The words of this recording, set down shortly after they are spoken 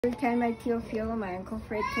Every time my tío Phil, my uncle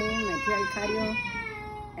Fred came, my tío Alcario,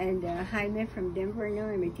 and Jaime from Denver,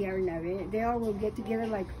 and my tía Arnave, they all will get together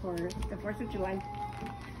like for the 4th of July.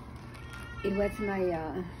 It was my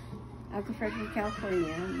Uncle Fred from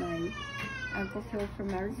California, my Uncle Phil from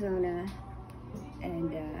Arizona,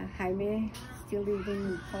 and Jaime still lived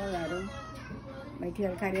in Colorado. My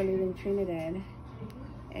tía Alcario lived in Trinidad,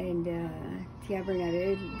 and tía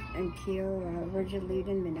Bernadette and tío Virgil lived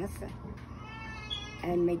in Manassa.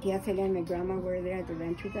 And my tía Celia and my grandma were there at the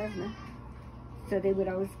Ranchudas, no? So they would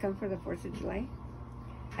always come for the 4th of July.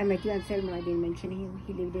 And my tío Anselmo, I didn't mention him,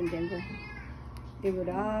 he lived in Denver. They would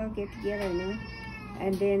all get together, no?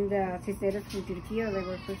 And then the Cisneros from Turquía, they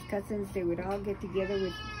were first cousins, they would all get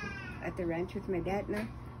together at the ranch with my dad, no?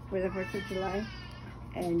 For the 4th of July.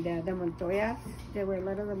 And the Montoyas, there were a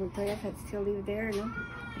lot of the Montoyas that still live there, no?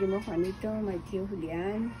 Primo Juanito, my tío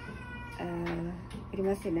Julián,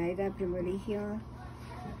 Prima Zenaida, Primo Eligio,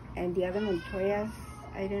 and the other Montoyas,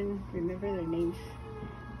 I don't remember their names.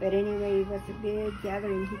 But anyway, it was a big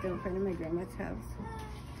gathering here in front of my grandma's house.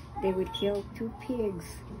 They would kill 2 pigs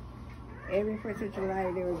every 4th of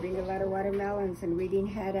July. They would bring a lot of watermelons, and we didn't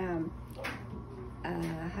have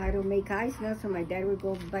how to make ice now, so my dad would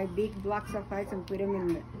go buy big blocks of ice and put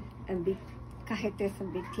them in big cajetes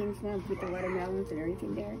and big tins now, and put the watermelons and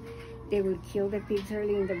everything there. They would kill the pigs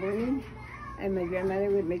early in the morning, and my grandmother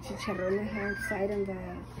would make chicharrón outside on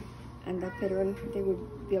the perol. They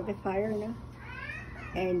would build a fire, you know?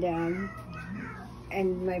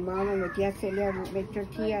 And my mom and my tía Celia would make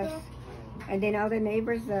tortillas. And then all the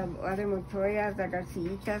neighbors, the other Montoyas, the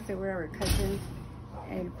Garciitas, they were our cousins.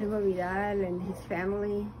 And Primo Vidal and his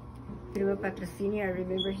family. Primo Patrocini, I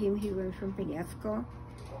remember him, he was from Peñasco.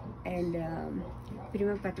 And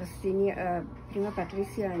Prima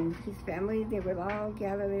Patricia and his family, they would all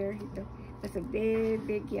gather there. It was a big,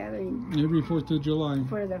 big gathering. Every 4th of July.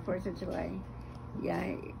 For the 4th of July.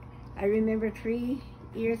 Yeah, I remember 3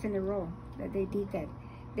 years in a row that they did that.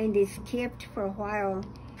 Then they skipped for a while.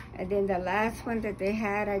 And then the last one that they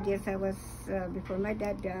had, I guess I was, before my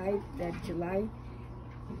dad died, that July,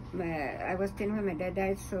 I was 10 when my dad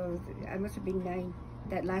died, so I must have been 9.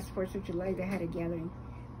 That last 4th of July, they had a gathering.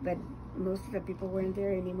 But most of the people weren't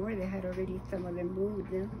there anymore. They had already, some of them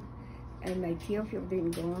moved, you know? And my tío Phil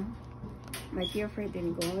didn't go. My tío Fred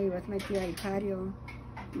didn't go. It was my tía Alcario,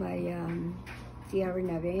 my tía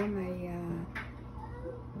Renave,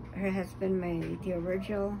 her husband, my tío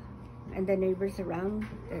Virgil, and the neighbors around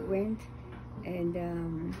that went.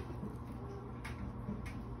 And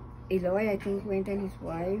Eloy, I think, went, and his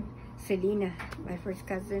wife. Selena, my first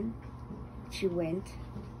cousin, she went,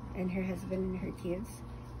 and her husband and her kids.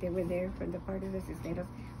 They were there from the part of the Cisneros,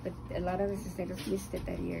 but a lot of the Cisneros missed it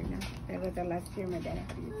that year. No? That was the last year my dad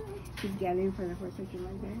had his gathering for the 4th of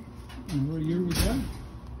July there. And what year was that?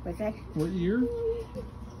 What's that? What year?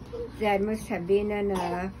 That must have been in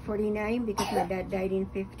 49, because my dad died in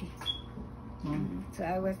 50. Oh. So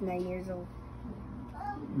I was 9 years old.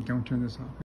 Don't turn this off.